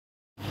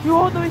You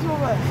hold the reach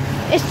over.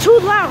 It's too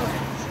loud.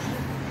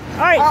 All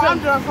right, so I'm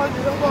drunk. I'm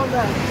going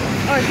down.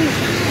 all right, please.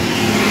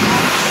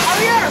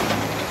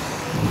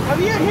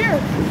 Javier, here.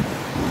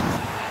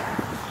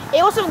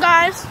 Hey, what's up,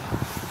 guys?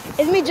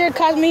 It's me, Jared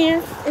Cosme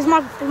here. It's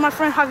my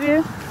friend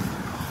Javier.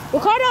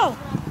 Ricardo.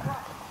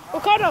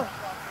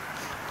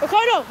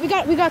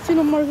 We got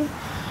Tino Morgan.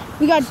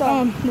 We got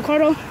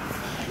Ricardo.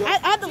 I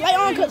have the light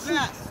on because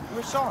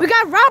we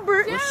got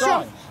Robert.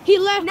 So he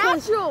left.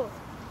 Natural.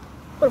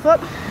 What the fuck?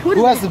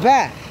 Who has the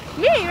bat?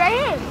 Me, right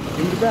here.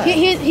 Give me the bat.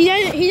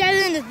 He had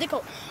it in his dick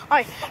hole. All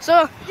right,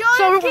 so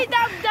Keep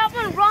that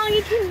one wrong.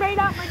 You can right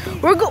out my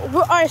dick. all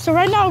right. So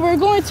right now we're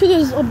going to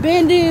this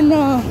abandoned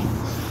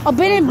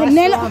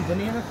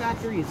banana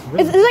factory.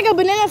 It's like a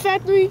banana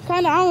factory,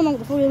 kind of. I don't know what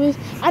the fuck it is.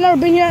 I've never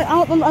been here.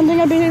 I think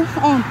I've been here.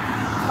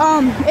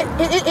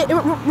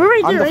 We're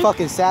right there. I'm the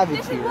fucking savage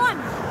This is here. one.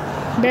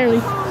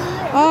 Barely.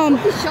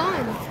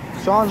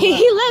 Sean.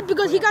 He left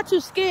because he got too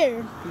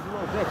scared. He's a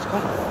little bitch.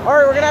 Come on. All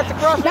right, we're gonna have to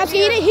cross. That's he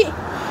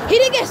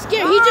didn't get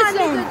scared. He just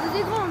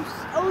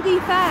OD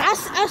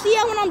fast. I see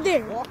it when I'm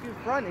there. Walk in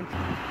front and. Did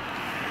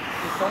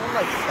someone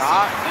like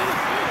stop?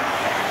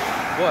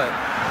 What?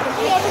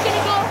 Yeah, we're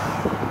gonna go.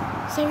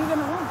 Say we're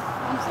gonna run.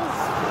 I'm saying.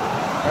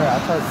 All right,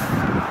 I'll tell you.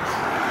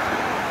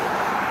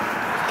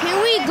 Can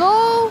we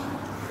go?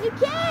 We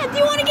can't. Do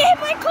you want to get hit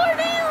by a car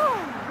now?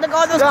 Look at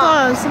all those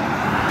cars.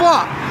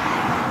 Fuck!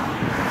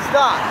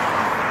 Stop!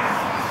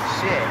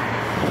 Shit.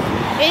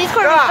 Yeah, these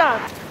cars are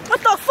stopped. What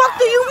the fuck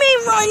do you mean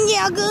run,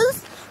 yagas?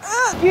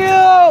 You!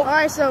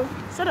 Alright, so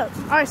shut up.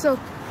 Alright, so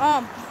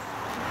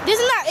this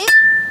is not it.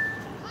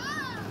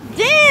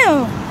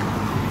 Damn!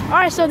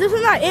 Alright, so this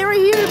is not it right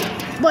here,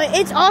 but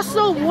it's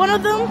also one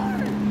of them.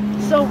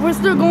 So we're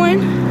still going.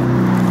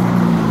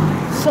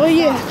 So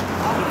yeah.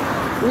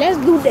 Let's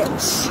do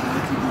this.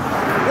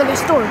 Look at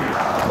story.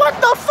 What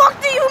the fuck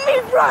do you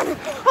mean run?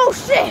 Oh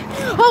shit!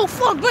 Oh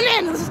fuck,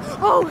 bananas!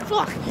 Oh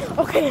fuck!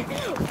 Okay.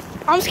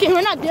 I'm scared,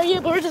 we're not there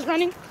yet, but we're just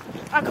running.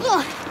 Alright, come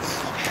on.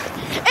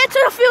 Into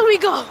the field we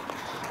go.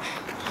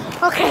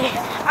 Okay,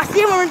 I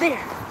see him when we're there.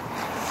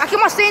 I keep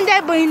on saying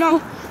that, but you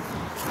know.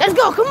 Let's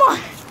go, come on.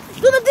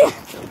 Do the thing.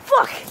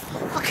 Fuck.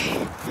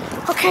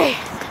 Okay.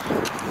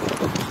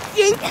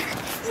 Yeet.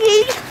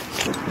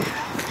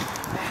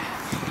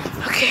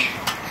 Okay.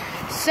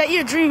 Set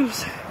your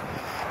dreams.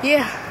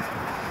 Yeah.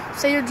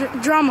 Set your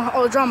drama.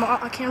 Oh, drama.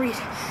 I can't read.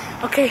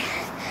 Okay.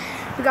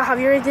 We got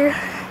Javier right there.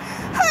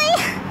 Hi.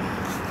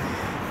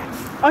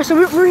 Alright, so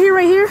we're here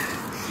right here.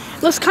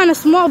 Looks kind of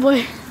small,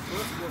 but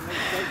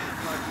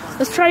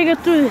let's try to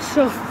get through this.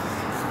 So,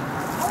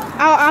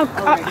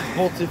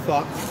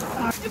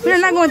 we're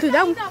not going through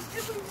that one.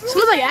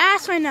 Smells like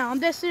ass right now. I'm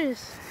dead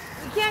serious.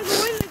 We can't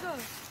go in there.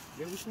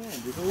 Yeah, we can.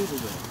 There's always a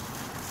way.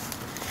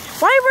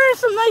 Why are you wearing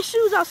some nice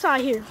shoes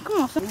outside here?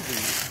 Come on, son.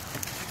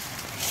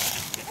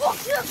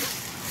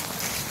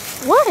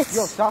 What?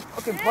 Yo, stop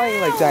fucking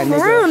playing like that, For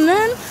nigga. real,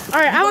 man.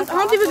 Alright, I don't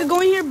think we could go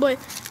in here, but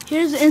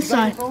here's the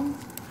inside.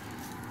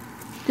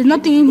 There's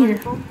nothing in here.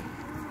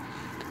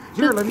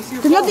 Here, let me see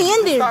your There's phone. nothing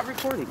in there. Stop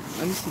recording.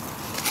 Let me see.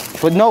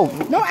 But no.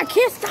 No, I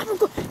can't stop him.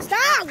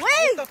 Stop, wait.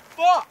 What the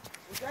fuck?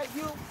 Was that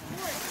you?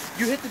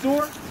 You hit the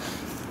door?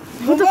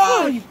 What the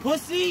fuck? You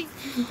pussy?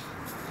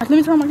 Let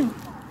me turn my camera.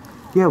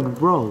 Yeah,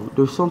 bro,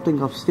 there's something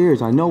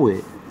upstairs. I know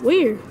it.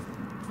 Where?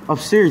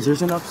 Upstairs,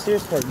 there's an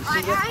upstairs part. You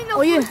see that? I know.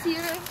 Oh, yeah. What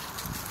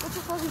the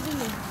fuck is in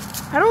there?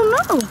 I don't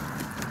know.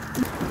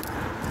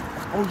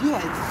 Oh,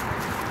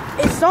 yeah.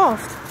 It's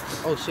soft.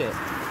 Oh, shit.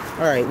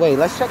 All right, wait,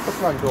 let's check the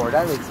front door.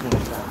 That makes more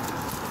sense.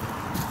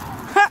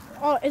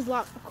 Oh, it's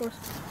locked, of course.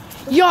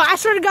 Yo, I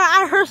swear to God,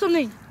 I heard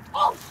something.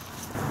 Oh.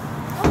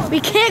 We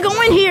can't go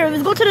in here.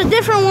 Let's go to the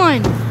different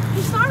one.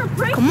 You started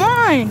breaking. Come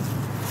on.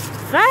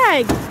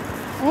 Fag.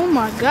 Oh,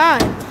 my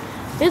God.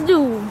 This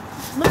dude.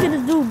 Look at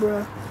this dude,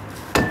 bro.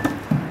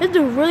 This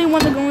dude really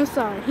wants to go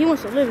inside. He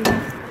wants to live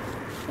here.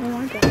 Oh,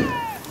 my God.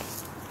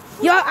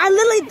 Yo, I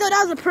literally thought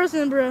that was a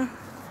person, bro.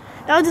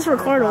 That was just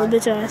Ricardo,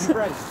 bitch ass.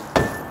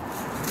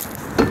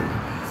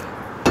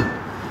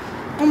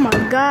 Oh my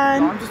God.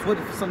 No, I'm just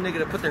waiting for some nigga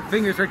to put their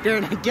fingers right there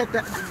and I get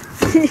that.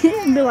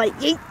 Be like,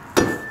 yeet.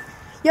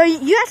 Yo,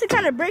 you actually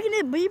kind of breaking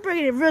it, but you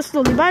breaking it real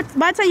slowly. By the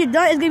time you're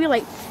done, it's gonna be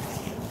like,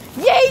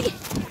 yay!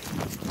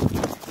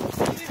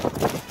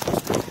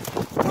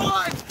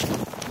 Run!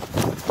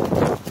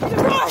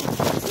 Run!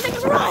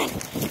 Nigga, run!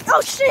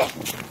 Oh shit!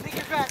 Take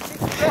it back,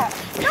 take it back.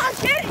 No, I'm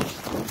kidding!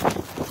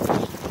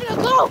 Nigga,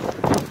 go!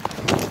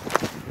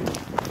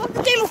 Fuck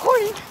the game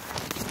recording.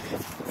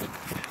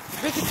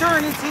 Make a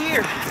turn into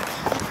here.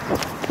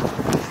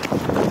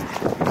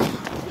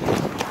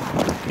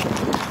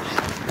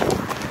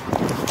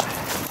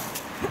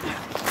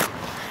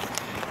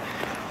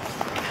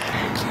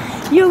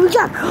 Yo, we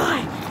got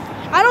caught.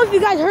 I don't know if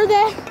you guys heard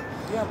that.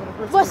 Yeah, but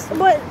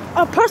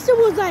a person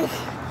was like,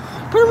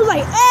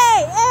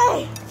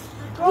 hey!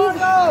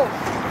 no!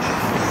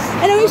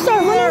 And then we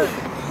started running.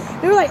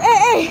 They were like,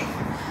 hey!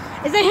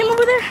 Is that him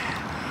over there?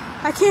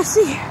 I can't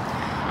see.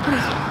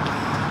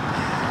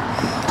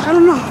 I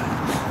don't know.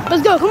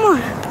 Let's go, come on.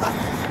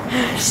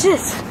 Shit.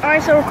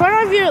 Alright, so we're going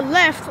over here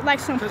left like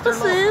some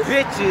pussies.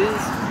 Bitches.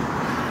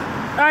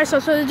 Alright, so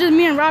it's just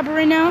me and Robert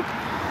right now.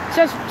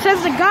 Says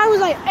the guy was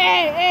like,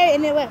 hey,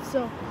 and they left,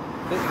 so.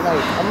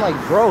 Like, I'm like,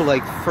 bro,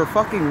 like, for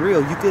fucking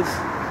real, you could,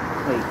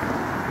 like,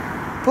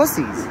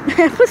 pussies.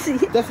 Pussy.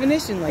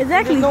 Definition, like,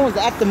 exactly. No one's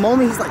at the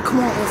moment, he's like, come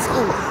on, let's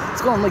go.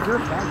 Let's go. I'm like, you're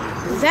a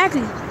fan.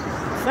 Exactly.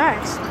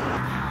 Facts.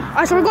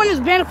 Alright, so we're going to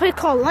this band place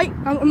called Light.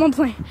 I'm not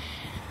playing.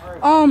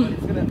 It's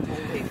gonna,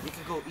 we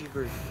could go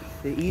either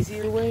the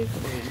easier way or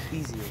the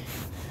easier.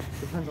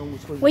 Depends on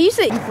which way. What you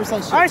say?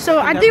 Alright, so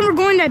I think we're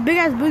going that big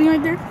ass building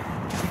right there.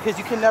 Because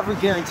you can never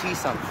guarantee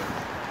something.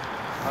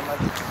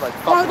 Unless it's like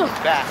fucking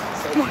back.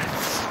 So, like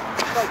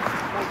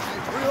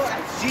as real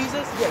as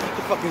Jesus, yeah, you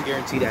can fucking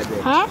guarantee that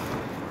day. Huh?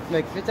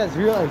 Like if it's as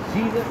real as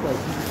Jesus, like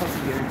you can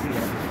fucking guarantee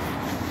that.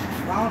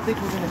 But I don't think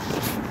we're gonna.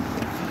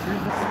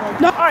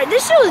 No. Alright,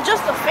 this shit was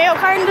just a fail,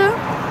 kinda.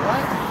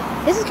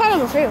 What? This is kind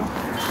of a fail.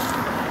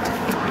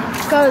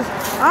 Cause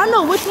I don't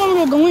know which one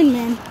we're gonna go in,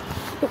 man.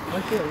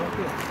 Right there.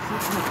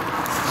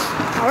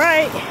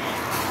 Alright.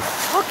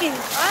 Fucking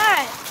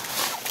alright.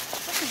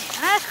 Fucking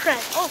ass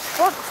crack. Oh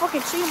fuck,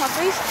 fucking shit in my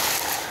face.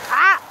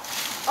 Ah!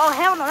 Oh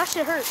hell no, that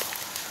shit hurt.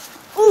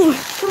 Ooh,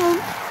 come on.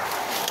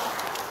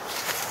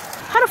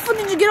 How the fuck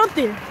did you get up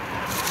there?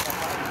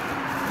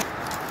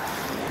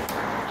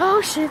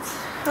 Oh shit.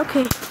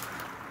 Okay.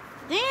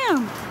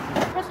 Damn.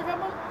 Press the red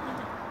button.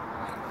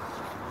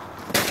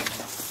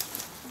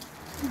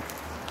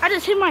 I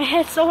just hit my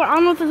head so hard. I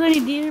don't know if there's any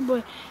deer,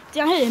 but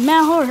damn, I hit it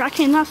mad hard. I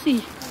cannot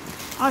see.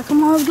 Alright,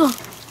 come on, let's go.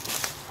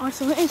 Alright,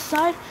 so we're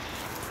inside.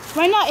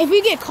 Right now, if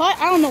we get caught,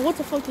 I don't know what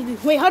the fuck to do.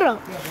 Wait, hold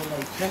up. Yeah, but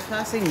like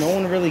trespassing, no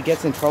one really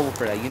gets in trouble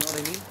for that. You know what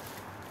I mean?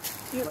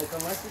 Yeah. Like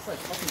unless it's like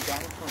fucking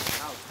Donald Trump's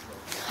house.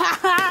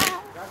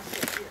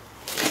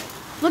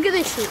 Look at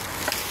this shit.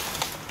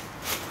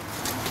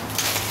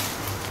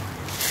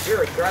 Here,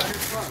 like, grab your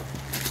club.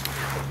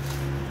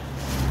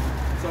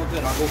 It's all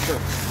good. I'll go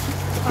first.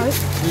 Alright.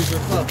 Use your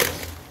club.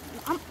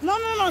 No,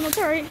 it's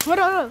alright. Hold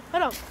up.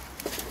 What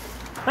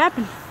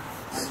happened?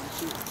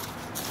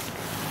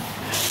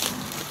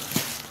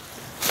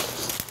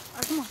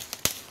 Alright, come on.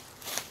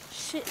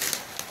 Shit.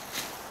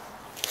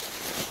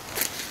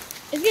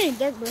 It's getting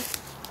dark, bro.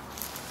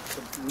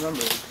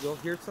 Remember, you'll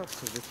hear stuff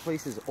because this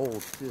place is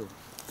old too.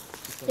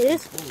 Like, it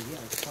is? Oh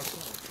yeah, it's fucked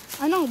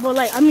up. I know, but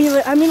like, I mean,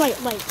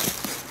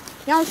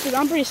 yeah,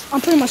 I'm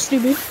pretty much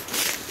stupid.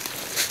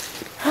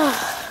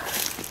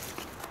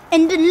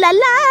 And the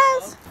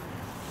la-las.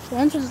 The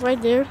entrance is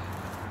right there.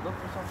 Look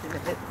for something to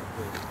hit.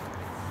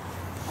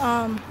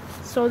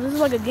 So this is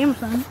like a game or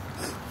something.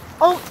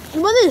 Oh,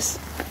 what is this?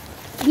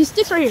 These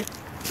sticks right here.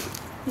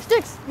 These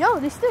sticks. Yo,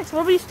 these sticks.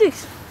 What are these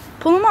sticks?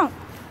 Pull them out.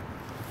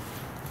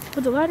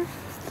 Put the ladder.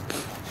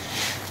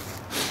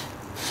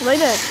 Like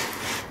that.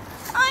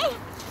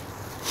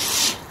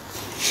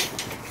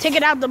 Take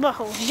it out the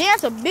butthole. Yeah,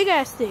 that's a big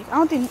ass stick. I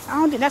don't think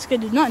that's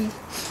gonna do nothing.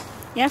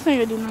 Yeah, that's not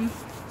gonna do nothing.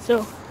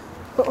 So,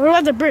 what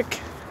about the brick?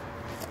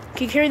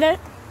 Can you carry that?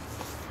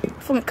 I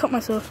fucking cut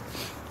myself.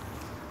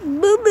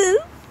 Boo boo.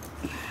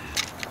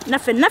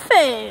 Nothing.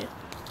 Alright,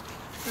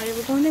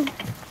 we're going in.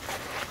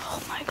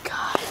 Oh my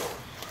god.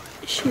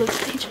 This shit looks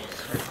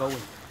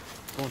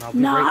dangerous.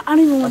 Nah, I don't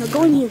even want to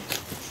go in here.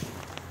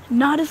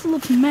 Nah, this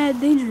looks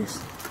mad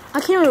dangerous. I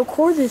can't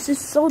record this.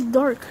 It's so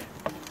dark.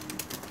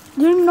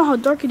 You don't even know how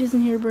dark it is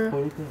in here, bro. What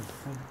do you think?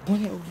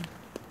 Point it over.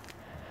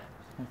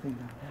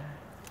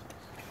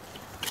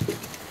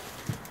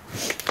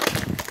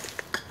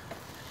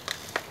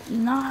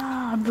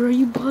 Nah, bro,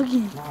 you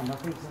bugging. Nah,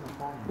 nothing's gonna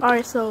fall.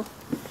 Alright, so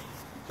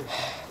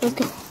let's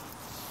go.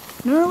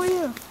 No,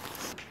 yeah.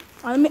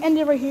 Alright, let me end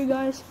it right here,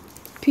 guys.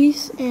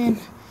 Peace, and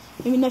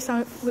maybe next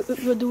time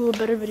we'll do a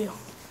better video.